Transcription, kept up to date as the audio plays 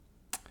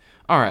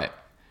All right.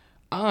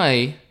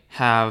 I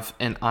have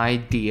an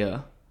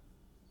idea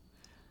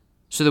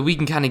so that we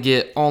can kind of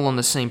get all on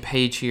the same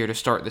page here to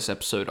start this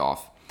episode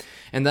off.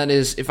 And that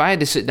is, if I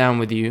had to sit down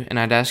with you and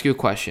I'd ask you a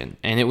question,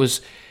 and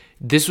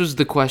this was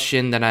the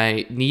question that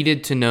I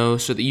needed to know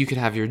so that you could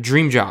have your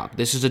dream job.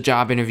 This is a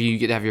job interview. You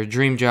get to have your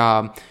dream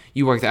job.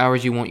 You work the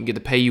hours you want. You get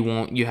the pay you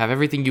want. You have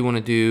everything you want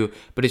to do,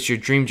 but it's your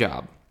dream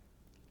job.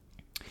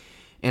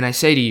 And I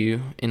say to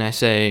you,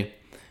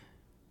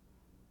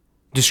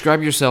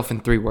 describe yourself in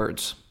 3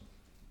 words.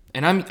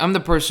 And I'm the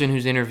person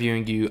who's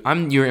interviewing you.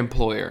 I'm your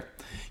employer.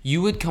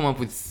 You would come up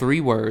with 3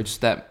 words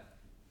that,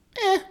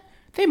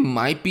 they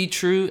might be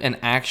true, an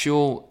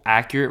actual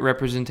accurate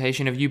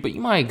representation of you, but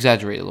you might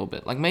exaggerate a little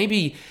bit. Like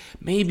maybe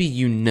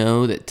you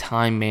know that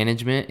time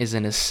management is a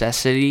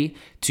necessity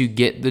to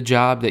get the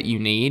job that you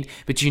need,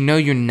 but you know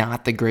you're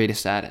not the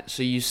greatest at it.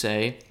 So you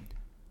say,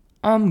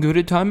 I'm good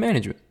at time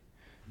management.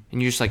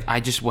 And you're just like, I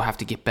just will have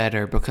to get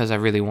better because I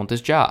really want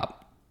this job.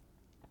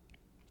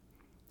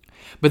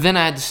 But then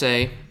I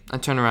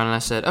turned around and I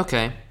said,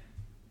 okay,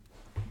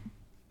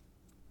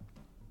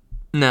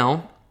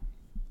 now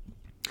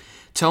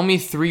tell me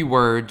 3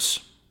 words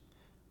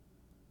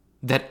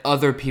that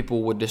other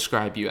people would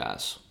describe you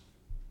as.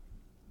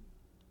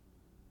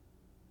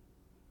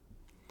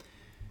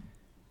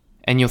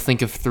 And you'll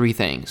think of 3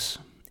 things.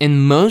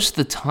 And most of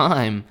the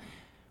time,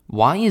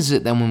 why is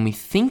it that when we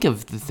think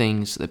of the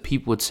things that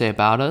people would say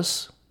about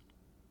us,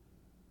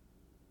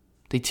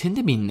 they tend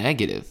to be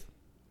negative?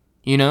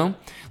 You know?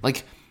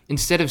 Like,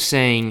 instead of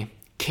saying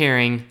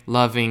caring,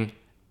 loving,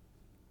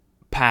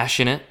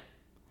 passionate,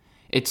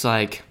 it's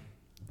like,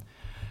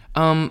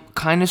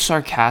 kind of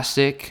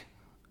sarcastic,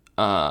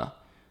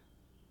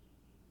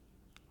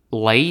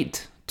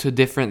 late to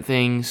different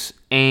things,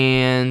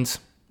 and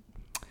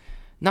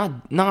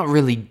not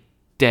really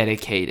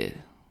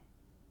dedicated.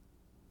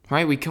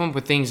 Right? We come up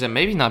with things that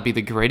maybe not be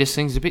the greatest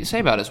things to say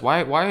about us.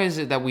 Why is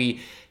it that we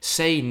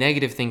say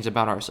negative things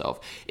about ourselves?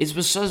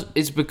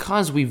 It's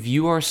because we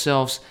view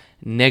ourselves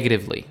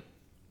negatively.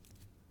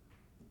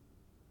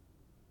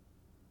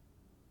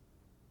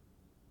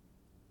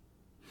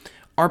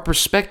 Our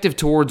perspective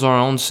towards our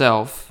own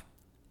self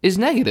is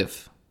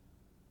negative,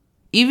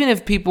 even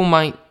if people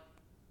might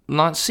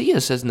not see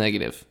us as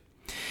negative.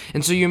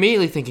 And so you're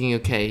immediately thinking,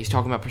 okay, he's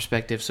talking about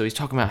perspective, so he's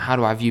talking about how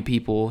do I view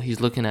people.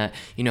 He's looking at,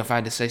 if I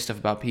had to say stuff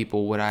about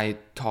people, would I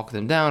talk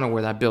them down or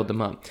would I build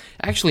them up?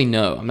 Actually,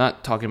 no, I'm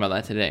not talking about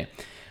that today.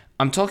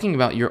 I'm talking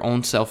about your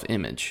own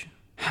self-image.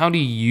 How do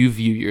you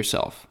view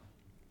yourself?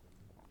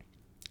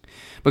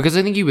 Because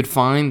I think you would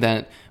find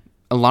that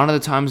a lot of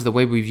the times the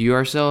way we view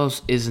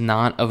ourselves is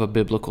not of a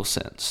biblical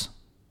sense.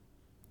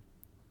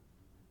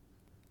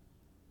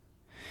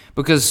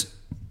 Because,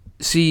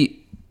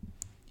 see,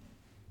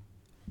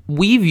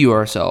 we view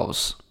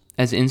ourselves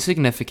as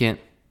insignificant,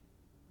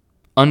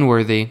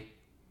 unworthy,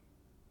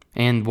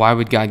 and why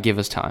would God give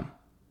us time?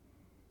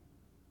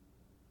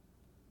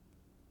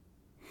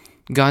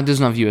 God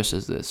does not view us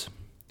as this.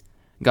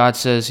 God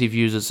says he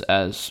views us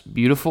as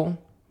beautiful,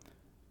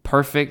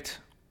 perfect,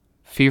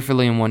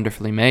 fearfully and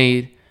wonderfully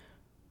made,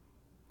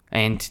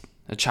 and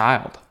a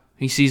child.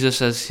 He sees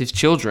us as his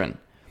children,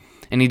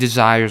 and he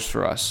desires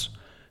for us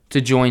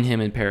to join him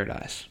in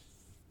paradise.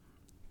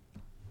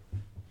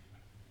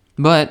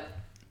 But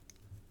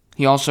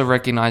he also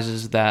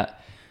recognizes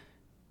that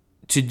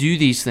to do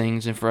these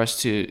things and for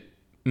us to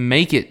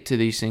make it to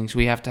these things,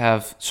 we have to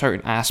have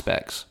certain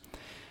aspects.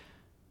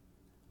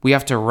 We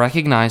have to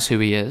recognize who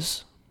he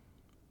is,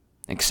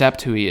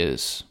 accept who he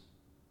is,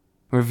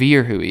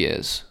 revere who he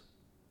is.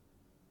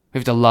 We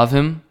have to love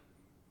him.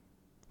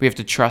 We have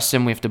to trust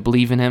him. We have to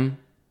believe in him.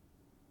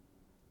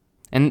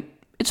 And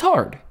it's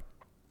hard.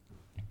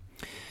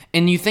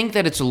 And you think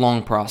that it's a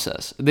long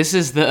process. This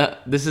is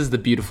the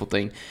beautiful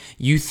thing.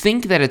 You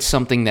think that it's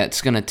something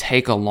that's going to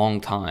take a long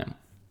time.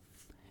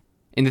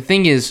 And the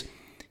thing is,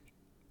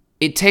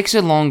 it takes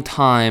a long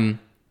time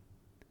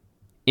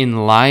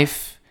in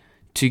life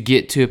to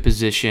get to a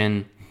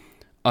position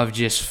of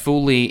just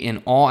fully,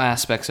 in all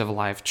aspects of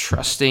life,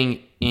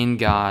 trusting in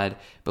God,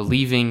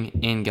 believing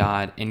in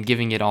God, and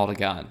giving it all to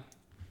God.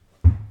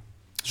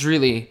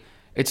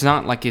 It's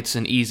not like it's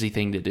an easy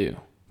thing to do.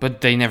 But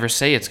they never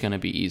say it's going to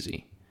be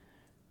easy.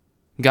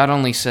 God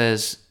only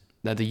says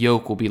that the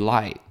yoke will be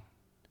light.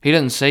 He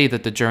doesn't say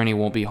that the journey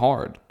won't be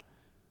hard.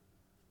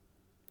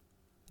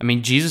 I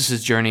mean,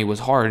 Jesus' journey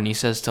was hard, and he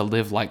says to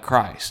live like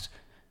Christ.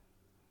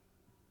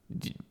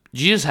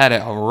 Jesus had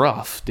it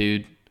rough,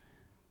 dude.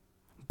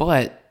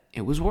 But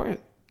it was worth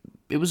it.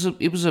 It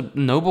was a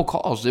noble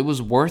cause. It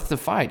was worth the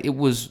fight. It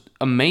was an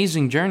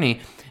amazing journey,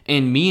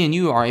 and me and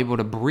you are able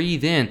to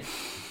breathe in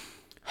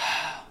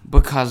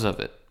because of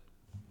it.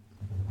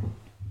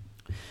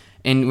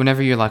 And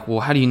whenever you're like,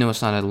 well, how do you know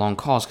it's not a long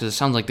cause? Because it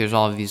sounds like there's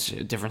all of these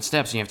different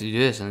steps. And you have to do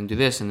this, and then do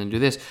this, and then do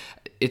this.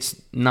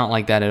 It's not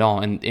like that at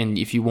all. And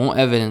if you want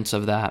evidence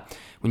of that,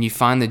 when you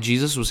find that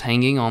Jesus was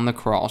hanging on the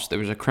cross, there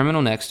was a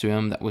criminal next to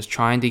him that was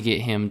trying to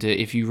get him to,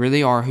 if you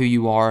really are who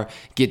you are,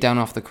 get down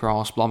off the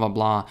cross, blah, blah,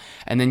 blah.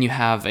 And then you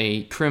have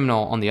a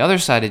criminal on the other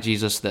side of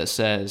Jesus that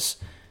says,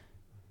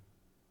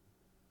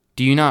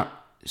 Do you not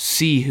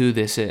see who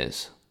this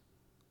is?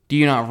 Do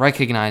you not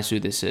recognize who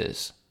this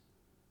is?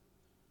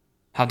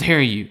 How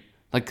dare you?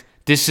 Like,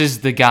 this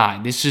is the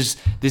guy. This is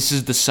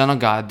the Son of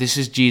God. This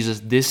is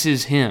Jesus. This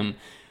is him.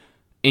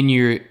 And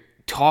you're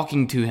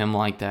talking to him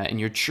like that, and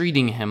you're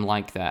treating him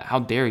like that. How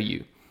dare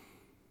you?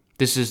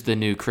 This is the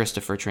new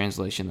Christopher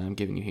translation that I'm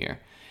giving you here.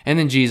 And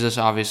then Jesus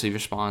obviously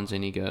responds,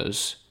 and he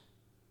goes,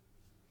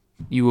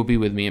 you will be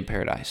with me in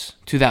paradise.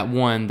 To that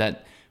one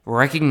that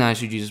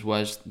recognized who Jesus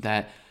was,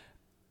 that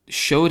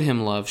showed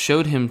him love,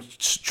 showed him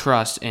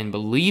trust, and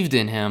believed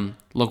in him,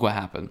 look what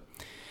happened.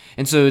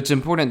 And so it's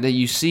important that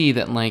you see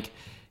that, like,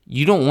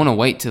 you don't want to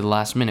wait to the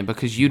last minute,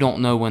 because you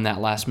don't know when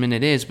that last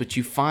minute is, but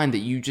you find that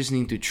you just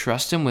need to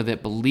trust him with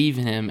it, believe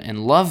in him,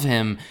 and love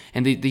him,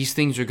 and these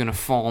things are going to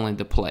fall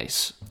into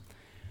place.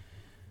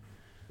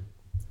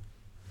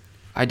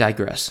 I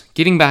digress.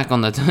 Getting back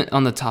on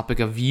the topic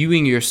of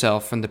viewing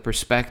yourself from the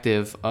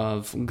perspective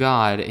of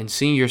God and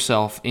seeing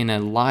yourself in a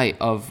light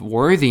of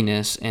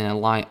worthiness and a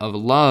light of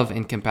love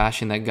and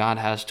compassion that God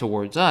has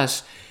towards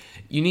us,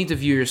 you need to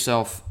view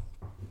yourself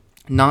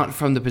not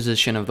from the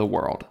position of the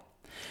world.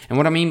 And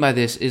what I mean by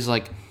this is,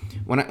 like,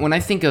 when I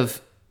think of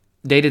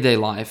day-to-day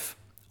life,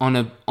 on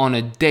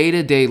a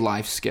day-to-day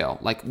life scale,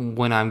 like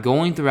when I'm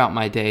going throughout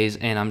my days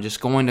and I'm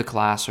just going to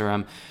class, or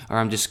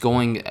I'm just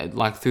going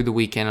like through the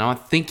weekend and I'm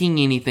not thinking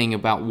anything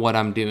about what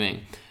I'm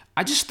doing,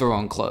 I just throw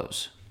on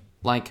clothes.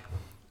 Like,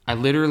 I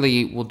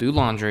literally will do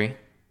laundry,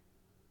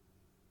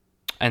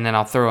 and then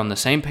I'll throw on the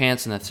same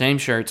pants and the same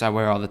shirts I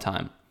wear all the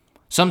time.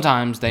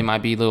 Sometimes they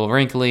might be a little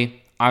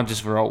wrinkly. I'll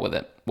just roll with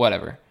it.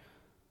 Whatever.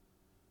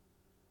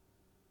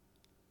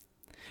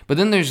 But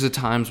then there's the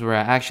times where I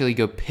actually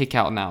go pick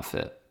out an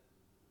outfit.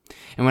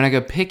 And when I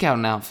go pick out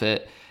an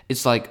outfit,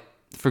 it's like,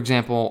 for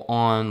example,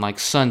 on like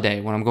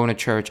Sunday when I'm going to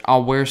church,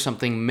 I'll wear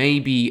something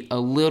maybe a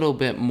little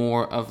bit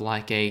more of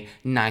like a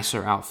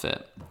nicer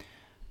outfit.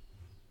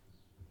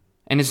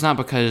 And it's not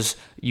because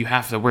you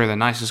have to wear the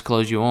nicest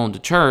clothes you own to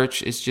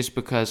church. It's just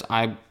because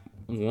I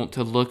want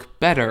to look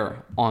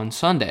better on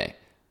Sunday.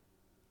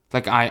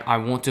 Like, I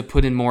want to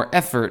put in more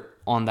effort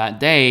on that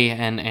day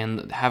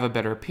and have a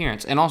better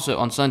appearance. And also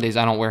on Sundays,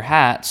 I don't wear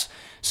hats,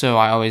 so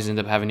I always end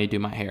up having to do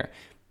my hair.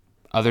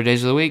 Other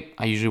days of the week,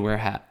 I usually wear a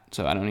hat,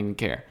 so I don't even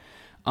care.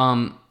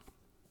 Or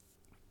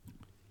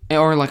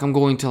like I'm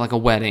going to like a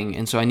wedding,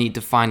 and so I need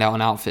to find out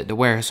an outfit to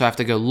wear, so I have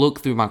to go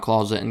look through my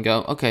closet and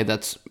go, okay,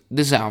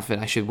 this outfit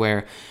I should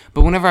wear.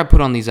 But whenever I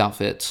put on these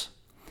outfits,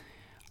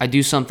 I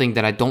do something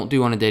that I don't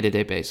do on a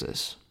day-to-day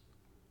basis.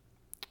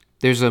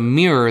 There's a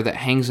mirror that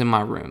hangs in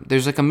my room.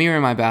 There's like a mirror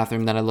in my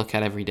bathroom that I look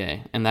at every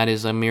day, and that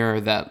is a mirror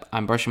that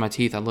I'm brushing my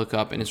teeth, I look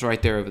up, and it's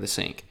right there over the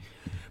sink.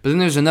 But then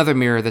there's another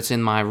mirror that's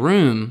in my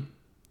room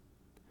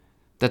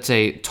that's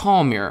a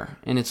tall mirror,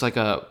 and it's like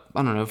a,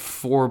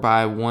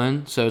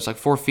 4x1, so it's like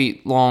 4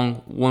 feet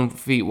long, 1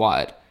 foot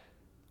wide.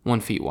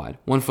 It's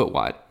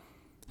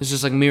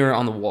just like a mirror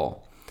on the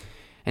wall.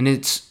 And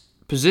it's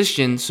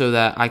positioned so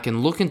that I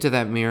can look into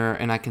that mirror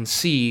and I can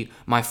see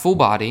my full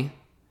body,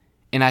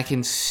 and I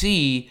can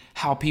see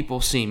how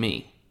people see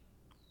me.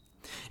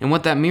 And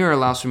what that mirror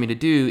allows for me to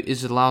do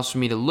is it allows for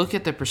me to look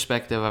at the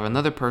perspective of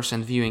another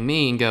person viewing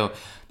me and go,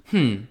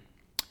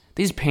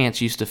 these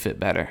pants used to fit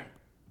better.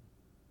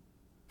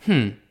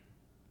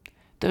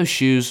 Those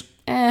shoes,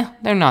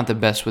 they're not the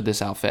best with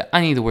this outfit.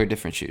 I need to wear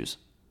different shoes.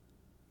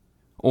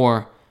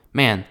 Or,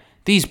 man,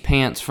 these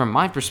pants from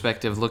my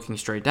perspective looking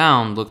straight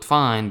down looked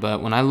fine,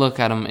 but when I look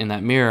at them in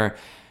that mirror,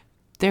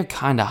 they're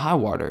kind of high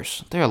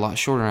waters. They're a lot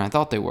shorter than I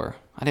thought they were.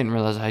 I didn't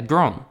realize I had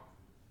grown.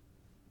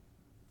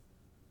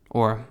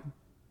 Or,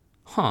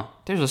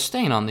 there's a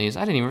stain on these.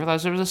 I didn't even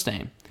realize there was a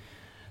stain.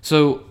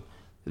 So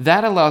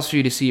that allows for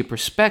you to see a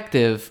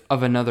perspective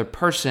of another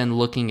person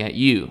looking at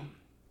you.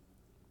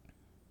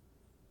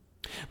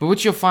 But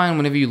what you'll find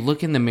whenever you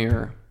look in the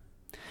mirror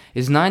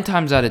is 9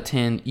 times out of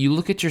 10, you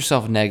look at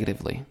yourself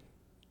negatively.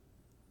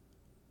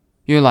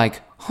 You're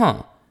like,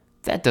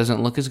 that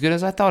doesn't look as good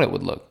as I thought it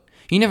would look.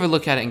 You never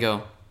look at it and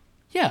go,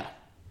 yeah,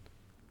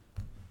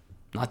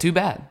 not too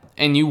bad.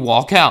 And you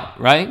walk out,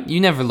 right?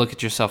 You never look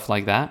at yourself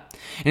like that.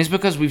 And it's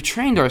because we've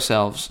trained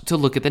ourselves to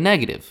look at the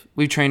negative.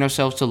 We've trained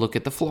ourselves to look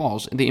at the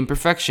flaws, the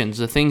imperfections,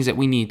 the things that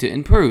we need to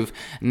improve,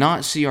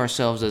 not see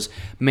ourselves as,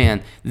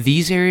 man,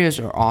 these areas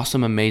are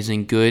awesome,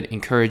 amazing, good,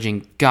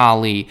 encouraging,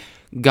 golly,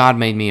 God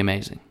made me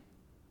amazing.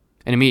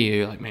 And immediately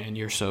you're like, man,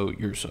 you're so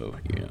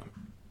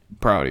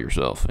proud of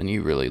yourself, and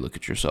you really look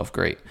at yourself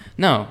great.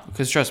 No,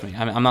 because trust me,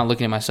 I'm not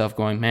looking at myself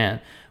going, man,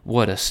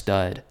 what a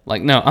stud.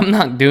 Like, no, I'm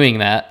not doing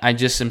that. I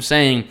just am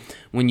saying,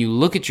 when you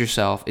look at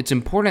yourself, it's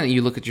important that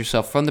you look at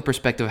yourself from the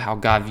perspective of how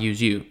God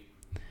views you.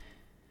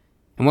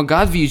 And what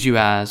God views you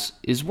as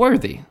is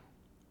worthy.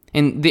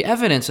 And the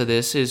evidence of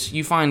this is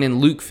you find in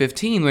Luke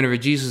 15, whenever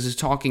Jesus is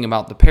talking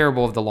about the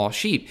parable of the lost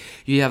sheep.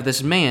 You have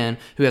this man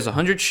who has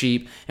 100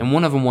 sheep, and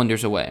one of them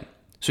wanders away.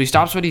 So he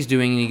stops what he's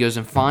doing, and he goes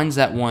and finds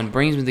that one,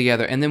 brings them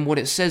together, and then what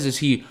it says is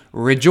he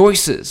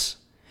rejoices.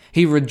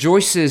 He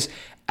rejoices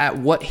at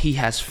what he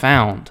has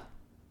found.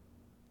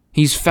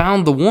 He's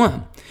found the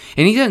one.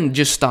 And he doesn't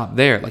just stop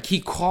there. Like,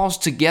 he calls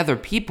together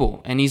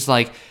people and he's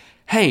like,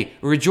 hey,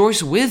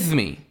 rejoice with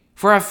me,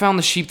 for I found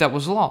the sheep that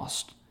was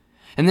lost.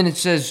 And then it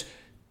says,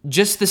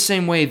 just the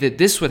same way that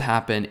this would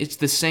happen, it's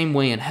the same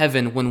way in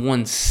heaven when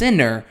one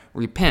sinner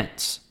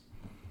repents.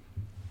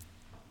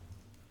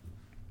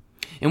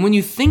 And when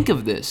you think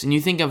of this, and you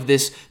think of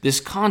this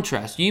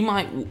contrast, you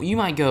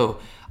might go,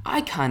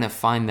 I kind of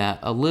find that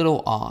a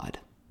little odd.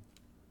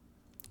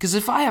 Because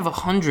if I have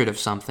 100 of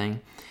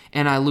something,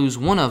 and I lose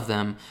one of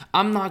them,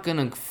 I'm not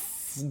going to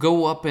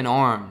go up in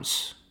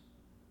arms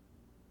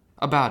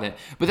about it.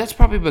 But that's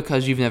probably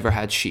because you've never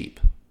had sheep,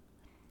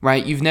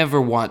 right? You've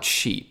never watched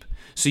sheep.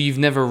 So you've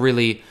never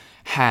really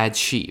had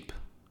sheep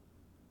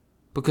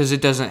because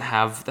it doesn't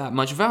have that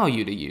much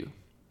value to you.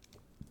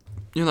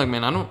 You're like,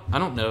 man, I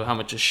don't know how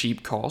much a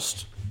sheep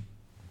costs.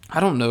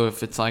 I don't know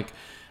if it's like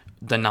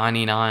the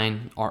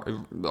 99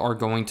 are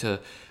going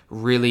to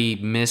really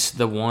miss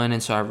the one,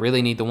 and so I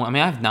really need the one. I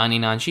mean, I have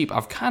 99 sheep.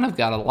 I've kind of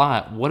got a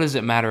lot. What does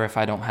it matter if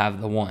I don't have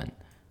the one?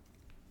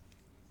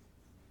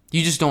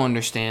 You just don't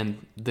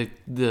understand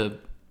the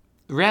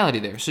reality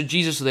there. So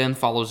Jesus then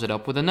follows it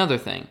up with another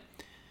thing.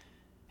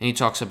 And he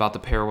talks about the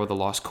parable of the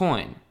lost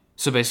coin.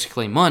 So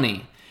basically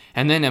money.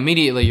 And then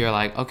immediately you're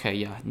like, okay,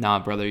 yeah, nah,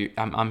 brother,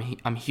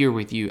 I'm here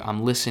with you.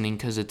 I'm listening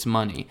because it's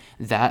money.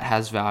 That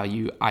has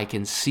value. I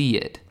can see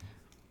it.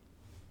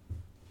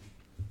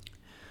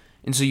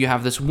 And so you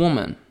have this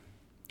woman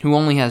who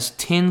only has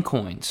 10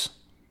 coins.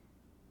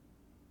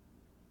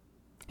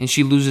 And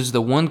she loses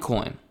the one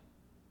coin.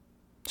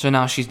 So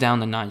now she's down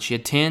to 9. She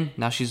had 10.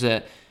 Now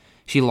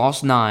she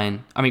lost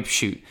 9.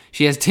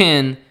 She has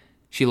 10.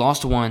 She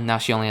lost 1. Now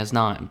she only has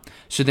 9.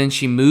 So then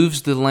she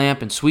moves the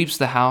lamp and sweeps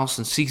the house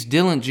and seeks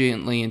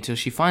diligently until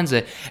she finds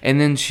it. And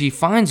then she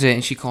finds it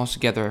and she calls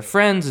together her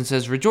friends and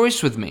says,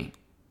 rejoice with me,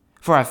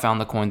 for I found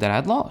the coin that I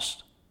had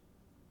lost.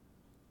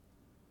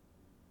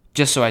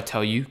 Just so I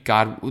tell you,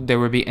 there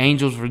will be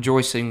angels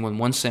rejoicing when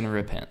one sinner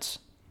repents.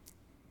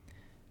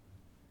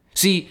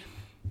 See,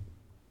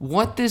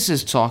 what this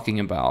is talking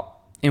about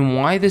and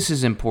why this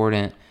is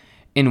important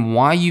and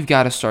why you've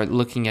got to start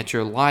looking at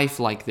your life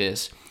like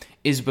this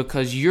is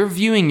because you're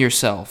viewing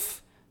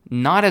yourself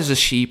not as a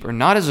sheep or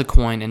not as a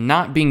coin and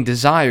not being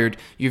desired.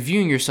 You're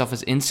viewing yourself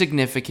as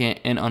insignificant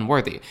and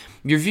unworthy.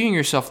 You're viewing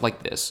yourself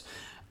like this.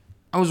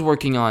 I was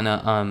working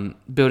on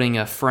building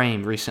a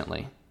frame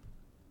recently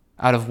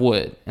out of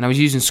wood, and I was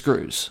using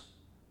screws.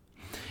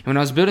 And when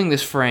I was building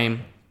this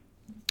frame,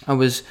 I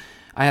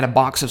had a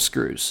box of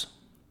screws.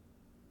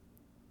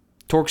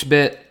 Torx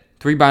bit,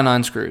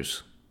 3x9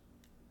 screws.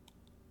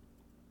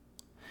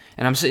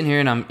 And I'm sitting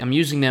here and I'm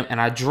using them, and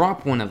I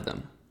drop one of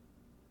them.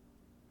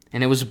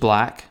 And it was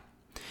black,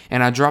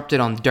 and I dropped it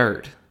on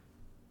dirt.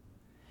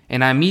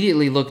 And I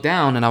immediately looked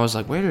down and I was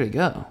like, where did it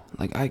go?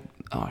 Like,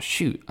 oh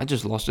shoot, I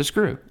just lost a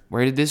screw.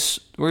 Where did this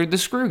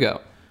screw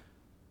go?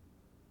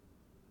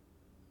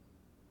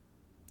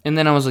 And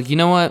then I was like, you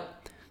know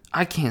what?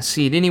 I can't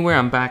see it anywhere.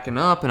 I'm backing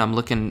up and I'm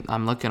looking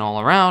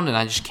all around and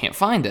I just can't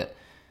find it.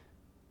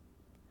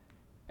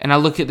 And I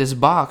look at this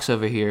box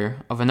over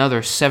here of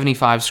another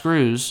 75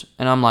 screws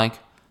and I'm like,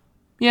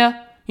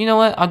 yeah, you know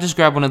what? I'll just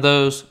grab one of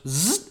those.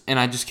 Zzz, and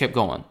I just kept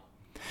going.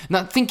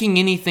 Not thinking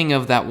anything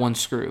of that one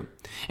screw.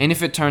 And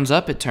if it turns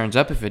up, it turns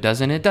up. If it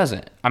doesn't, it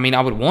doesn't. I mean,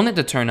 I would want it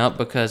to turn up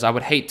because I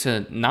would hate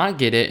to not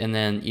get it and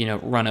then,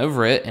 run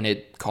over it and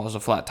it cause a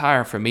flat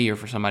tire for me or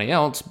for somebody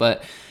else.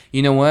 But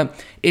you know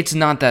what? It's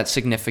not that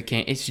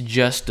significant. It's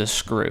just a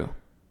screw.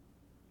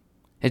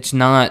 It's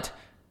not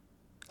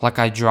like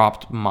I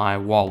dropped my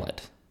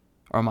wallet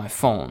or my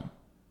phone.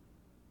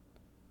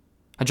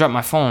 I dropped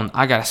my phone.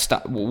 I gotta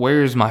stop.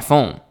 Where's my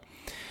phone?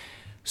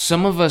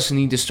 Some of us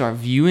need to start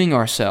viewing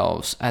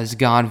ourselves as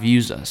God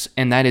views us,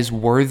 and that is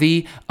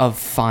worthy of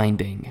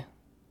finding.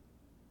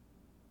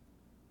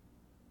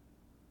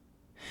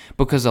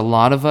 Because a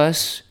lot of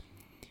us,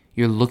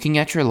 you're looking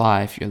at your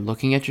life, you're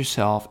looking at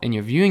yourself, and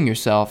you're viewing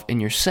yourself, and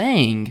you're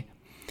saying,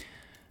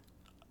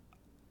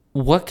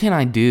 what can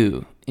I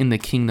do in the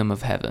kingdom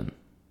of heaven?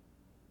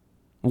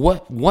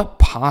 What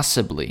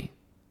possibly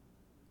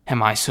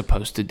am I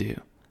supposed to do?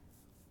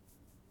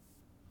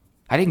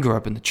 I didn't grow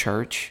up in the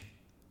church.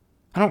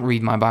 I don't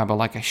read my Bible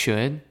like I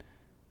should.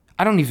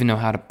 I don't even know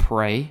how to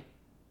pray.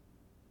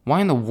 Why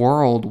in the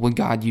world would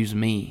God use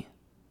me?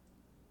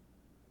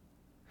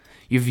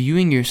 You're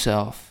viewing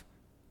yourself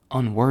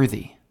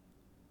unworthy.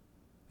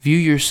 View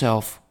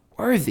yourself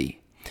worthy.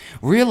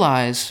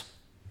 Realize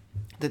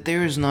that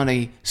there is not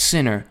a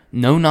sinner,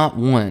 no, not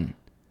one,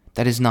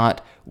 that is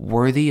not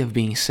worthy of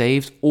being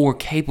saved or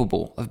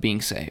capable of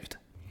being saved.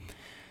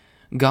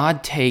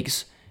 God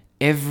takes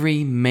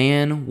every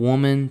man,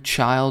 woman,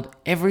 child,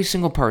 every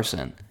single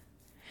person,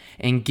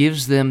 and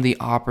gives them the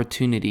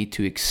opportunity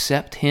to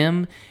accept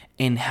Him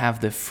and have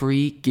the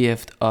free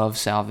gift of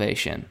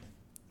salvation.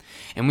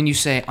 And when you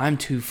say, I'm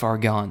too far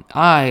gone,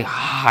 I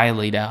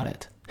highly doubt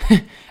it.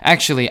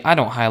 Actually, I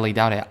don't highly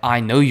doubt it.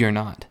 I know you're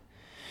not.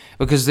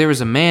 Because there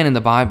is a man in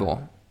the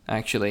Bible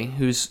actually,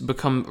 who's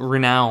become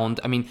renowned.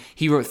 I mean,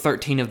 he wrote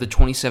 13 of the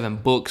 27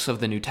 books of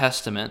the New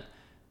Testament.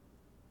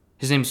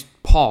 His name's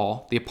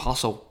Paul, the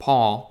Apostle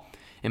Paul.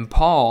 And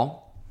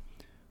Paul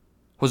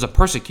was a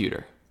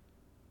persecutor.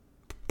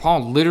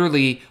 Paul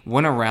literally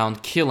went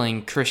around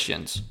killing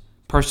Christians,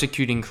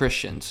 persecuting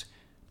Christians,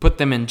 put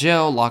them in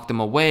jail, locked them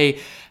away,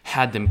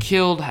 had them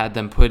killed, had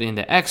them put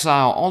into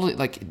exile.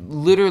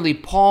 Literally,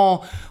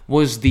 Paul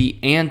was the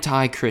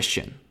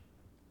anti-Christian.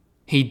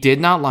 He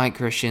did not like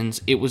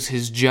Christians. It was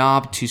his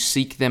job to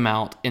seek them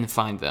out and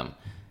find them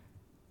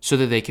so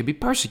that they could be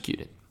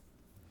persecuted.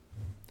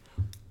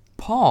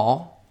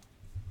 Paul,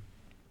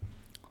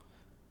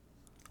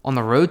 on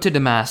the road to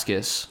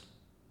Damascus,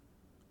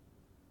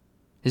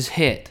 is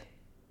hit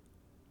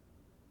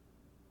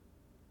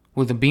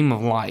with a beam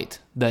of light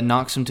that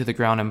knocks him to the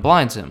ground and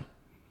blinds him.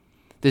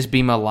 This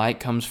beam of light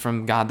comes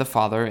from God the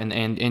Father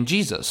and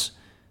Jesus.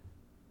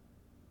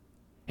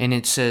 And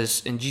it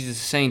says, and Jesus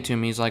is saying to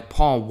him, he's like,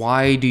 Paul,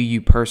 why do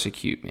you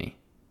persecute me?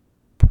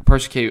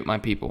 Persecute my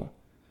people.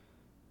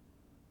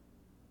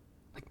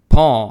 Like,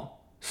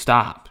 Paul,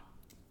 stop.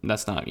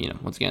 That's not,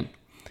 once again,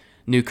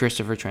 New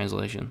Christopher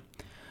Translation.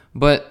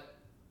 But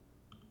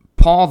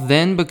Paul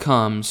then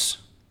becomes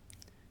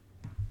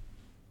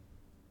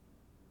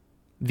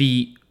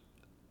the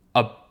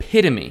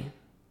epitome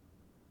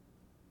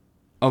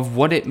of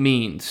what it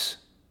means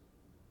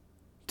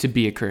to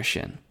be a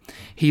Christian.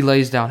 He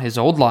lays down his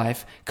old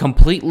life,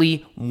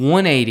 completely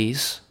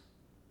 180s,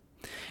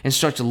 and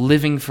starts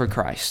living for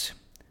Christ.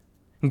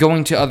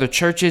 Going to other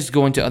churches,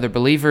 going to other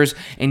believers,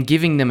 and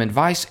giving them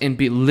advice, and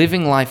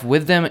living life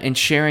with them, and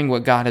sharing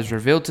what God has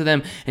revealed to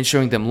them, and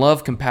showing them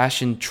love,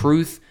 compassion,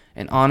 truth,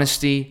 and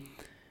honesty.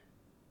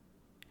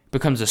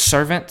 Becomes a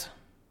servant,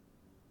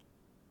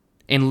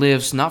 and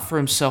lives not for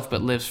himself,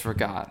 but lives for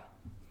God.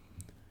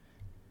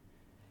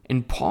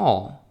 And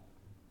Paul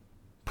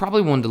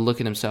probably wanted to look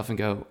at himself and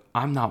go,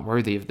 I'm not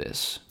worthy of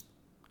this.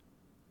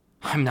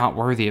 I'm not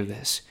worthy of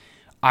this.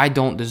 I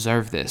don't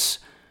deserve this.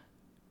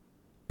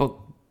 But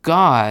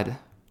God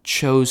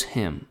chose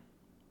him.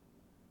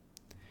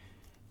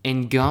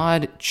 And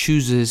God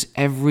chooses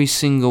every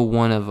single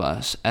one of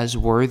us as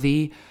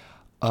worthy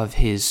of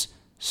his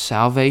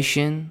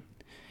salvation.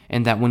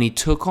 And that when he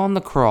took on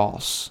the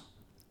cross,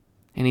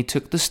 and he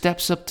took the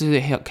steps up to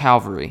the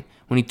Calvary,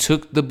 when he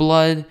took the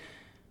blood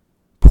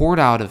poured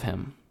out of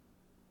him,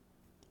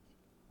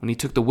 when he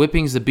took the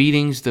whippings, the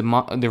beatings, the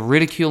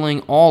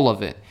ridiculing, all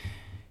of it,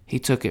 he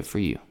took it for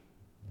you.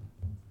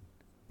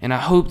 And I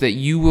hope that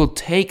you will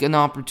take an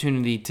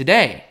opportunity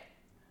today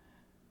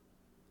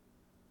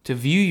to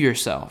view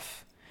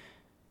yourself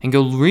and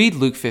go read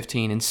Luke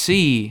 15 and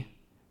see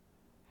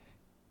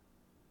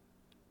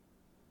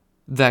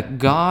that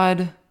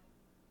God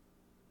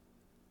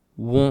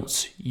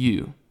wants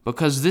you.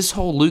 Because this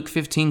whole Luke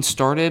 15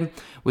 started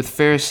with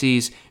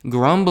Pharisees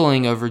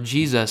grumbling over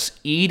Jesus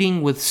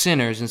eating with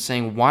sinners and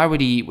saying, why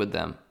would he eat with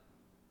them?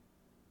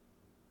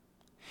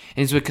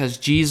 And it's because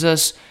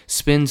Jesus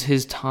spends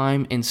his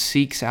time and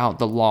seeks out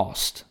the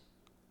lost.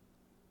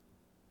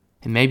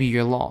 And maybe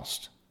you're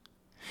lost.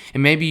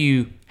 And maybe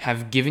you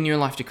have given your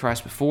life to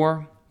Christ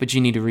before, but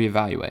you need to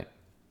reevaluate.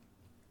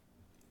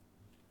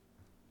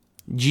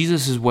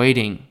 Jesus is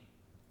waiting.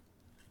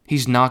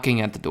 He's knocking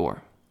at the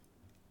door.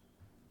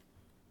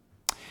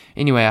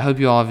 Anyway, I hope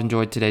you all have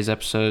enjoyed today's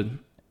episode.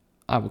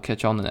 I will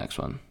catch you on the next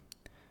one.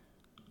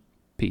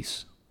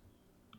 Peace.